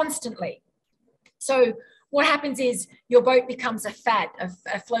constantly. So what happens is your boat becomes a FAD,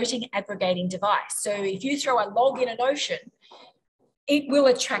 a floating aggregating device. So if you throw a log in an ocean, it will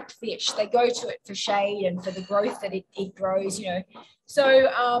attract fish. They go to it for shade and for the growth that it grows, So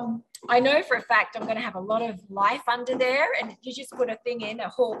I know for a fact I'm going to have a lot of life under there, and if you just put a thing in, a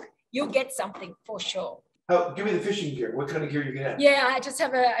hook, you'll get something for sure. Give me the fishing gear. What kind of gear are you going to have? Yeah, I just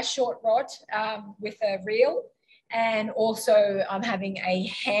have a short rod with a reel. And also I'm having a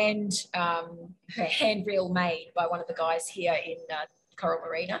hand reel made by one of the guys here in Coral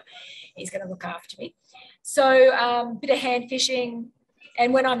Marina. He's going to look after me. So bit of hand fishing.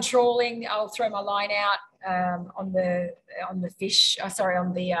 And when I'm trawling, I'll throw my line out on the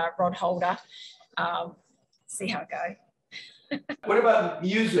rod holder. See how it goes. What about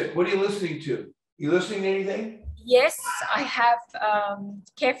music? What are you listening to? You listening to anything? Yes, I have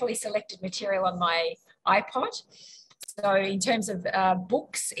carefully selected material on my iPod. So in terms of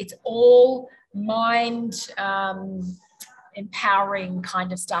books, it's all mind empowering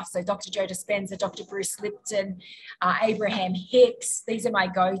kind of stuff. So Dr. Joe Dispenza, Dr. Bruce Lipton, Abraham Hicks, these are my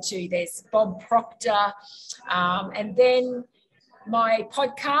go-to. There's Bob Proctor. And then my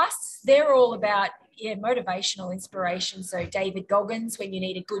podcasts, they're all about motivational inspiration. So David Goggins, when you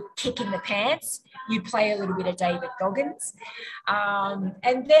need a good kick in the pants, you play a little bit of David Goggins.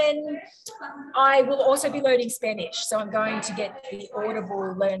 And then I will also be learning Spanish. So I'm going to get the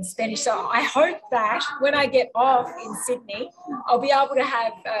Audible Learn Spanish. So I hope that when I get off in Sydney, I'll be able to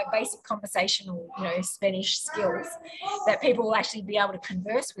have basic conversational, Spanish skills that people will actually be able to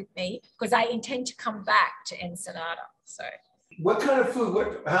converse with me, because I intend to come back to Ensenada. So. What kind of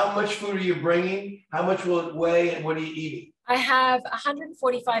food, how much food are you bringing? How much will it weigh and what are you eating? I have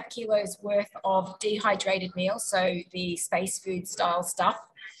 145 kilos worth of dehydrated meals, so the space food style stuff,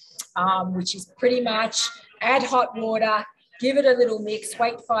 which is pretty much add hot water, give it a little mix,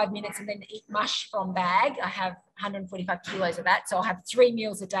 wait 5 minutes, and then eat mush from bag. I have 145 kilos of that. So I'll have 3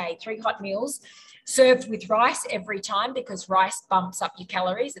 meals a day, 3 hot meals, served with rice every time, because rice bumps up your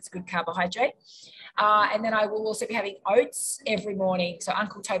calories. It's good carbohydrate. And then I will also be having oats every morning. So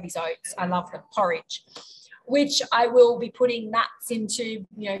Uncle Toby's oats, I love them, porridge, which I will be putting nuts into,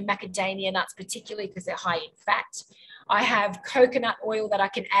 macadamia nuts particularly, because they're high in fat. I have coconut oil that I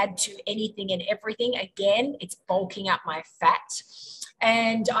can add to anything and everything. Again, it's bulking up my fat.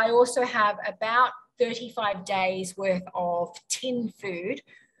 And I also have about 35 days worth of tin food,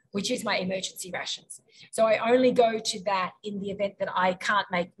 which is my emergency rations. So I only go to that in the event that I can't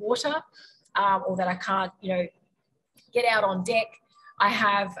make water, or that I can't, get out on deck. I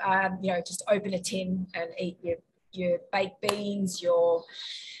have, just open a tin and eat your baked beans, your,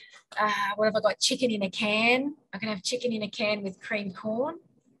 what have I got? Chicken in a can. I can have chicken in a can with cream corn.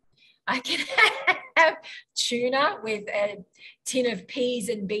 I can have tuna with a tin of peas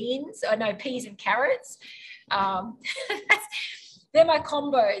and beans. Oh, no, peas and carrots. They're my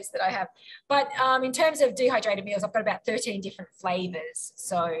combos that I have. But in terms of dehydrated meals, I've got about 13 different flavors.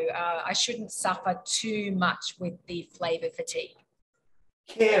 So I shouldn't suffer too much with the flavor fatigue.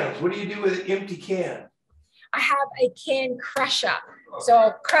 Cans, what do you do with an empty can? I have a can crusher. So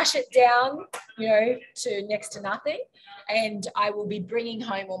I'll crush it down, to next to nothing. And I will be bringing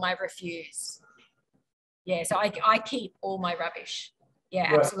home all my refuse. Yeah, so I keep all my rubbish.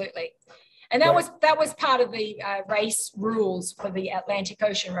 Yeah, right. Absolutely. And that was part of the race rules for the Atlantic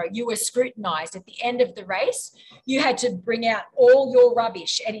Ocean Road. You were scrutinized at the end of the race. You had to bring out all your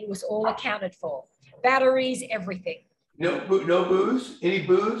rubbish, and it was all accounted for. Batteries, everything. No booze? Any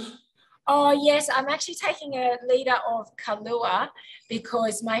booze? Oh, yes. I'm actually taking a litre of Kahlua,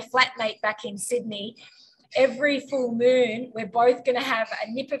 because my flatmate back in Sydney, every full moon, we're both going to have a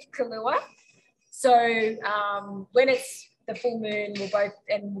nip of Kahlua. So when it's the full moon,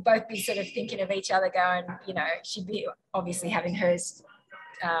 we'll both be sort of thinking of each other going, she'd be obviously having hers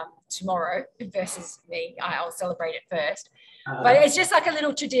tomorrow versus me. I'll celebrate it first. But it's just like a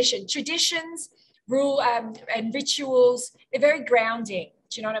little tradition. Traditions, rule and rituals, they're very grounding.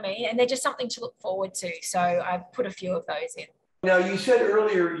 Do you know what I mean? And they're just something to look forward to. So I've put a few of those in. Now, you said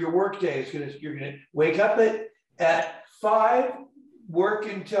earlier your work day is you're going to wake up at 5, work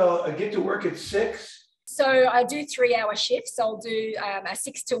until get to work at 6. So I do 3-hour shifts. I'll do a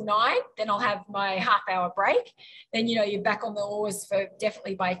 6 till 9. Then I'll have my half-hour break. Then, you're back on the oars for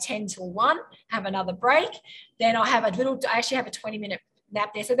definitely by 10 till 1, have another break. Then I actually have a 20-minute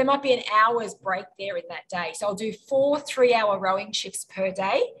nap there. So there might be an hour's break there in that day. So I'll do 4 3-hour rowing shifts per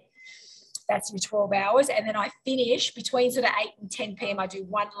day. That's your 12 hours. And then I finish between sort of 8 and 10 p.m. I do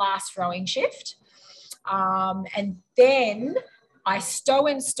one last rowing shift. And then I stow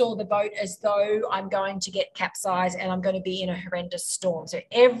and store the boat as though I'm going to get capsized and I'm going to be in a horrendous storm. So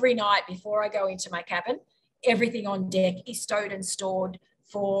every night before I go into my cabin, everything on deck is stowed and stored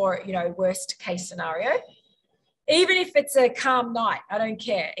for, worst case scenario. Even if it's a calm night, I don't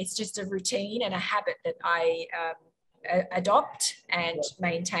care. It's just a routine and a habit that I adopt and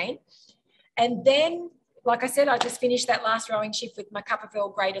maintain. And then, like I said, I just finished that last rowing shift with my cup of Earl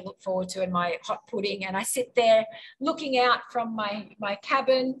Grey to look forward to and my hot pudding. And I sit there looking out from my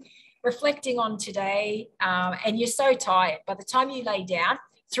cabin, reflecting on today. And you're so tired. By the time you lay down,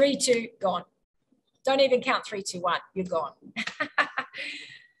 3, 2, gone. Don't even count 3, 2, 1. You're gone.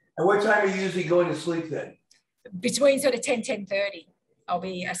 And what time are you usually going to sleep then? Between sort of 10, 10:30, I'll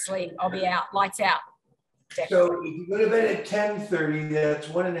be asleep. I'll be out, lights out. So if you go to bed at 10:30, that's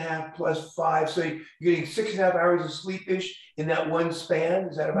 1.5 plus 5. So you're getting 6.5 hours of sleep-ish in that one span.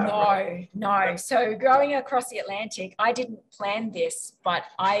 Is that about right? No. So growing across the Atlantic, I didn't plan this, but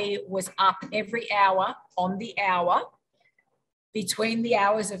I was up every hour on the hour between the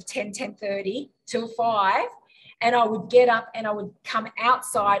hours of 10:30 till 5. And I would get up and I would come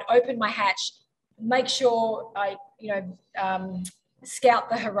outside, open my hatch, make sure I, scout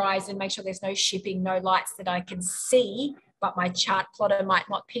the horizon, make sure there's no shipping, no lights that I can see, but my chart plotter might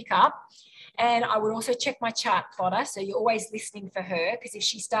not pick up. And I would also check my chart plotter. So you're always listening for her, because if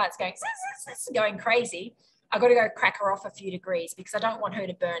she starts going crazy, I've got to go crack her off a few degrees because I don't want her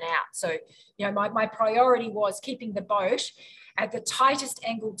to burn out. So, my priority was keeping the boat at the tightest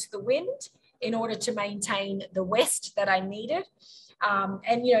angle to the wind in order to maintain the west that I needed.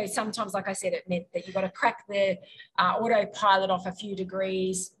 And, sometimes, like I said, it meant that you've got to crack the autopilot off a few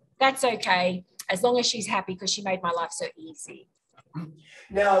degrees. That's okay, as long as she's happy, because she made my life so easy.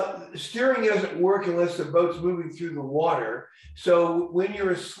 Now, steering doesn't work unless the boat's moving through the water. So when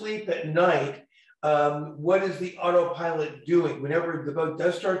you're asleep at night, what is the autopilot doing? Whenever the boat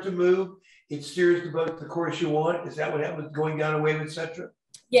does start to move, it steers the boat the course you want. Is that what happens going down a wave, etc.?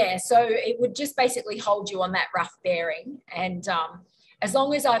 Yeah, so it would just basically hold you on that rough bearing. And as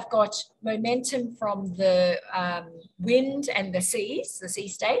long as I've got momentum from the wind and the sea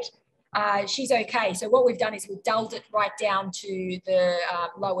state, she's okay. So what we've done is we've dulled it right down to the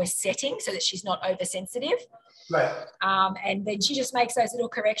lowest setting so that she's not oversensitive. Right. And then she just makes those little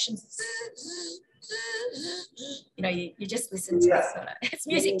corrections. You just listen to this. It's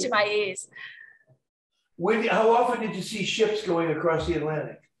music to my ears. How often did you see ships going across the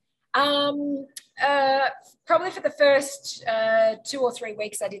Atlantic? Probably for the first 2 or 3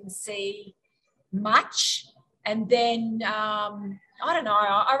 weeks, I didn't see much. And then, I don't know,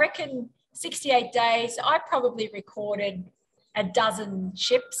 I reckon 68 days, I probably recorded a dozen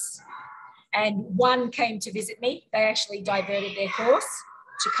ships, and one came to visit me. They actually diverted their course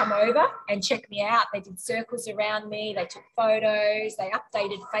to come over and check me out. They did circles around me. They took photos. They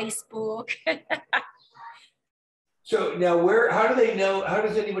updated Facebook. So now how do they know, how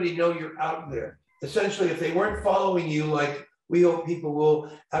does anybody know you're out there? Essentially, if they weren't following you, like we hope people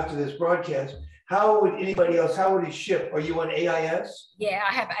will after this broadcast, how would anybody else, how would it ship? Are you on AIS? Yeah,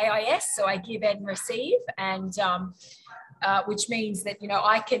 I have AIS, so I give and receive, and which means that,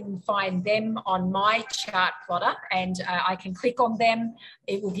 I can find them on my chart plotter, and I can click on them.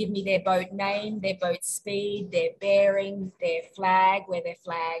 It will give me their boat name, their boat speed, their bearing, their flag, where they're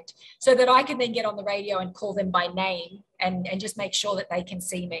flagged, so that I can then get on the radio and call them by name and just make sure that they can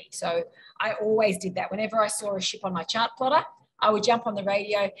see me. So I always did that. Whenever I saw a ship on my chart plotter, I would jump on the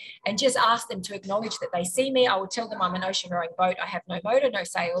radio and just ask them to acknowledge that they see me. I would tell them I'm an ocean rowing boat. I have no motor, no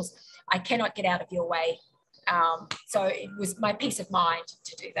sails. I cannot get out of your way. So it was my peace of mind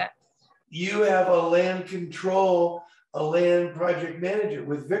to do that. You have a land control, a land project manager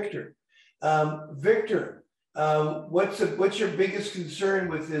with Victor. Victor, what's your biggest concern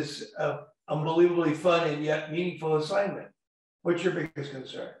with this unbelievably fun and yet meaningful assignment? What's your biggest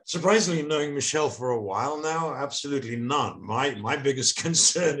concern? Surprisingly, knowing Michelle for a while now, absolutely none. My biggest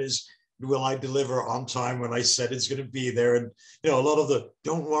concern is, will I deliver on time when I said it's going to be there? And, a lot of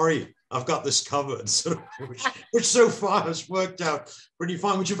don't worry, I've got this covered, which so far has worked out pretty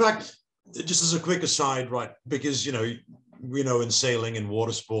fine. Which, in fact, just as a quick aside, right, because, we know in sailing and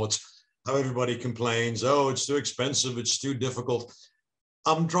water sports, how everybody complains, oh, it's too expensive, it's too difficult.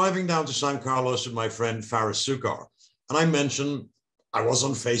 I'm driving down to San Carlos with my friend Faris Sukar, and I mentioned I was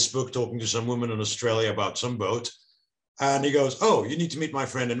on Facebook talking to some woman in Australia about some boat, and he goes, oh, you need to meet my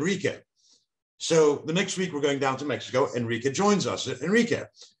friend Enrique. So the next week we're going down to Mexico. Enrique joins us. Enrique,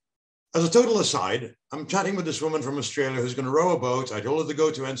 as a total aside, I'm chatting with this woman from Australia who's going to row a boat. I told her to go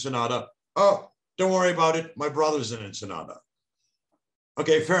to Ensenada. Oh, don't worry about it. My brother's in Ensenada.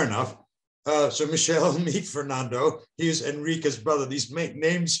 Okay, fair enough. So Michelle, meet Fernando. He is Enrique's brother. These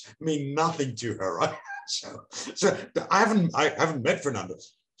names mean nothing to her, right? So I haven't met Fernando.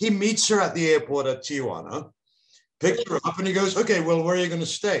 He meets her at the airport at Tijuana, picks her up, and he goes, okay, well, where are you going to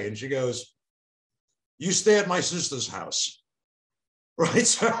stay? And she goes, you stay at my sister's house,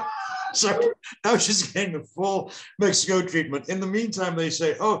 right? So now she's getting the full Mexico treatment. In the meantime, they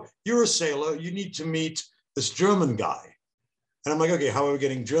say, oh, you're a sailor. You need to meet this German guy. And I'm like, okay, how are we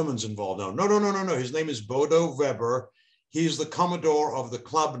getting Germans involved now? No. His name is Bodo Weber. He's the Commodore of the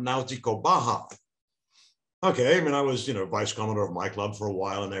Club Nautico Baja. Okay, I mean, I was, vice commodore of my club for a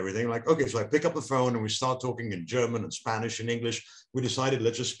while and everything. Like, okay, so I pick up the phone and we start talking in German and Spanish and English. We decided,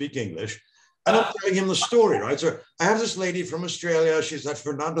 let's just speak English. And I'm telling him the story, right? So I have this lady from Australia. She's at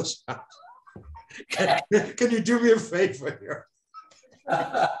Fernando's house. Can you do me a favor here?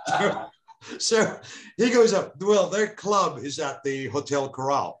 So he goes up. Well, their club is at the Hotel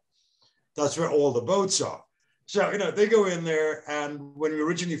Corral. That's where all the boats are. So, you know, they go in there, and when we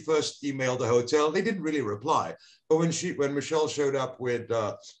originally first emailed the hotel, they didn't really reply. But when Michelle showed up with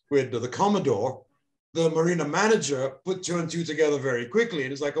the Commodore, the marina manager put two and two together very quickly.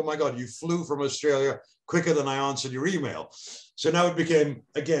 And it's like, oh my God, you flew from Australia quicker than I answered your email. So now it became,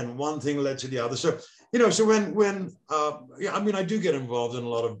 again, one thing led to the other. So, you know, so yeah, I mean, I do get involved in a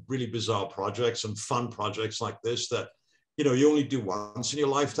lot of really bizarre projects and fun projects like this that, you know, you only do once in your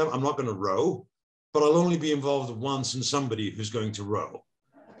lifetime. I'm not going to row, but I'll only be involved once in somebody who's going to row.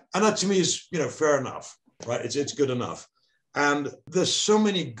 And that to me is, you know, fair enough, right? It's good enough. And there's so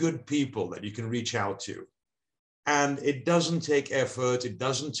many good people that you can reach out to. And it doesn't take effort. It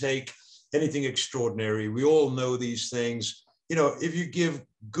doesn't take anything extraordinary. We all know these things. You know, if you give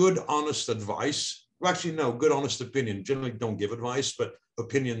good, honest advice, well, actually, no, good, honest opinion. Generally don't give advice, but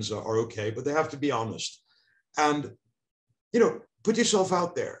opinions are okay, but they have to be honest. And, you know, put yourself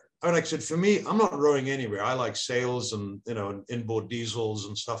out there. And like I said, for me, I'm not rowing anywhere. I like sails and, you know, and inboard diesels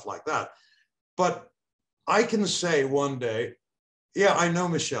and stuff like that. But I can say one day, yeah, I know,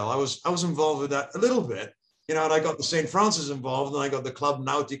 Michelle, I was involved with that a little bit, you know, and I got the St. Francis involved, and I got the Club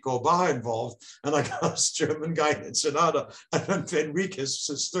Nautico Baja involved, and I got this German guy in Ensenada, and went to Enrique's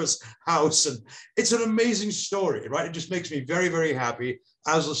sister's house. And it's an amazing story, right? It just makes me very, very happy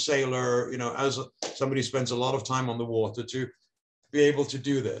as a sailor, you know, as somebody who spends a lot of time on the water to be able to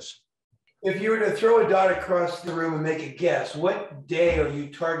do this. If you were to throw a dot across the room and make a guess, what day are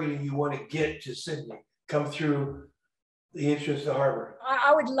you targeting you want to get to Sydney? Come through the entrance to the harbor?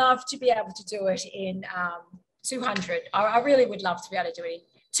 I would love to be able to do it in 200. I really would love to be able to do it in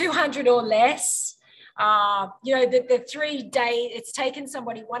 200 or less. You know, the 3 day, it's taken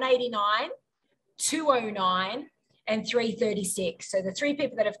somebody 189, 209, and 336. So the 3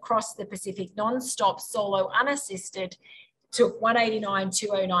 people that have crossed the Pacific non-stop, solo, unassisted, took 189,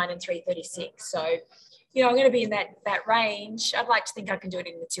 209, and 336. So, you know, I'm going to be in that range. I'd like to think I can do it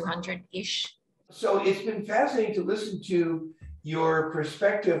in the 200-ish. So it's been fascinating to listen to your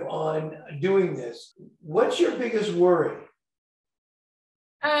perspective on doing this. What's your biggest worry?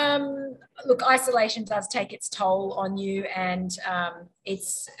 Look, isolation does take its toll on you, and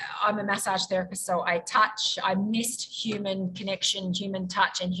I'm a massage therapist, so I missed human connection, human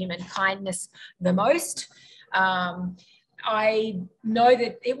touch, and human kindness the most. I know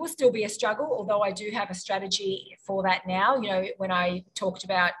that it will still be a struggle, although I do have a strategy for that now. You know, when I talked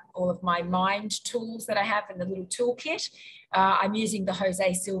about all of my mind tools that I have in the little toolkit, I'm using the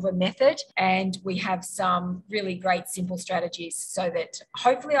Jose Silva method, and we have some really great simple strategies so that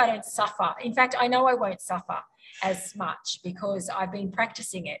hopefully I don't suffer. In fact, I know I won't suffer as much because I've been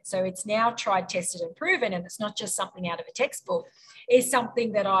practicing it. So it's now tried, tested, and proven, and it's not just something out of a textbook. It's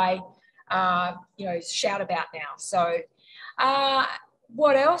something that I, you know, shout about now. So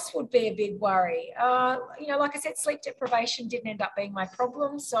what else would be a big worry? You know, like I said, sleep deprivation didn't end up being my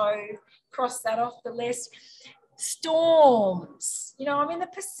problem, so cross that off the list. Storms, you know, I'm in the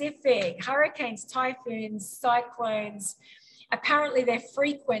Pacific, hurricanes, typhoons, cyclones. Apparently they're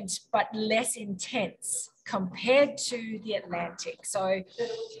frequent but less intense compared to the Atlantic. So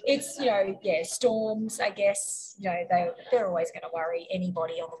it's, you know, yeah, storms, I guess, you know, they're always going to worry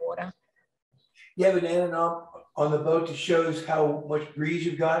anybody on the water. You have an anemometer on the boat that shows how much breeze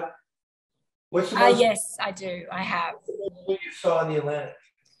you've got? What's the most? Yes, I do. I have. What you saw in the Atlantic?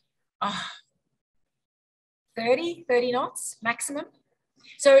 30 knots maximum.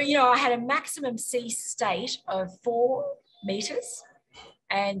 So, you know, I had a maximum sea state of 4 meters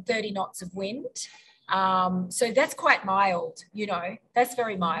and 30 knots of wind. So that's quite mild, you know, that's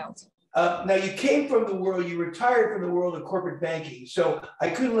very mild. Now you came from the world, you retired from the world of corporate banking. So I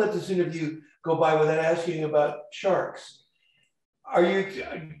couldn't let this interview go by without asking you about sharks. Did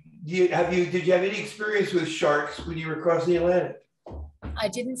you have any experience with sharks when you were crossing the Atlantic? I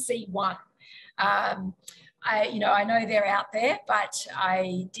didn't see one. You know, I know they're out there, but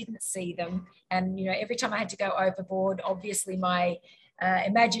I didn't see them. And, you know, every time I had to go overboard, obviously my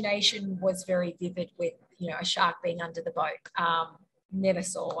imagination was very vivid with, you know, a shark being under the boat. Never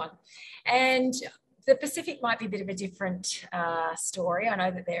saw one. And the Pacific might be a bit of a different story. I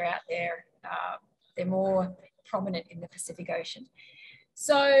know that they're out there. They're more prominent in the Pacific Ocean.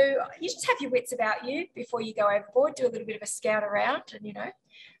 So you just have your wits about you before you go overboard, do a little bit of a scout around, and, you know.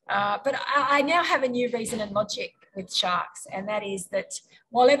 But I now have a new reason and logic with sharks, and that is that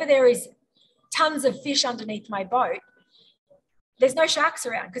while ever there is tons of fish underneath my boat, there's no sharks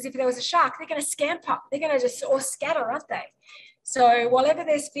around, because if there was a shark, they're going to scamper. They're going to just, or scatter, aren't they? So while ever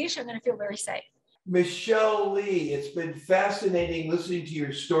there's fish, I'm going to feel very safe. Michelle Lee, it's been fascinating listening to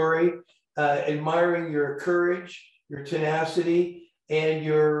your story, admiring your courage, your tenacity, and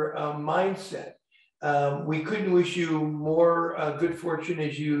your mindset. We couldn't wish you more good fortune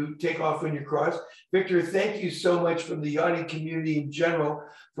as you take off on your cross. Victor, thank you so much from the yachting community in general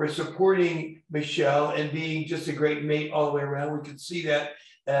for supporting Michelle and being just a great mate all the way around. We can see that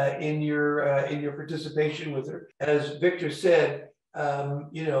in your participation with her. As Victor said,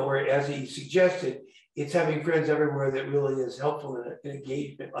 or as he suggested, it's having friends everywhere that really is helpful in an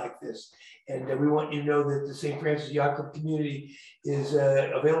engagement like this. And we want you to know that the St. Francis Yacht Club community is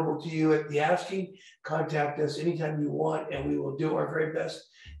available to you at the asking. Contact us anytime you want, and we will do our very best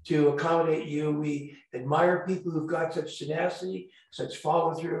to accommodate you. We admire people who've got such tenacity, such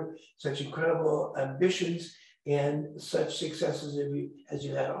follow through, such incredible ambitions, and such successes as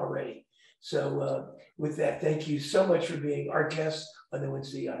you had already. So with that, thank you so much for being our guest on the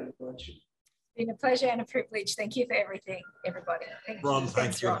Wednesday Yachting Luncheon. It's been a pleasure and a privilege. Thank you for everything, everybody. Thank Ron, you. thank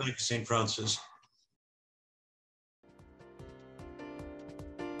Thanks, you. Ron. Thank you, St. Francis.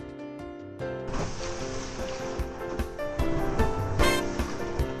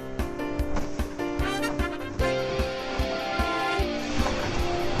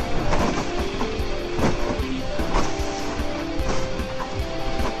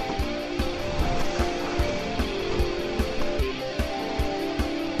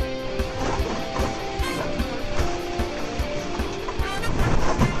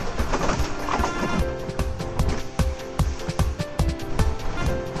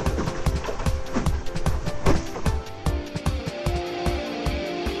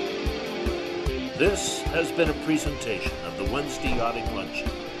 This has been a presentation of the Wednesday Yachting Luncheon.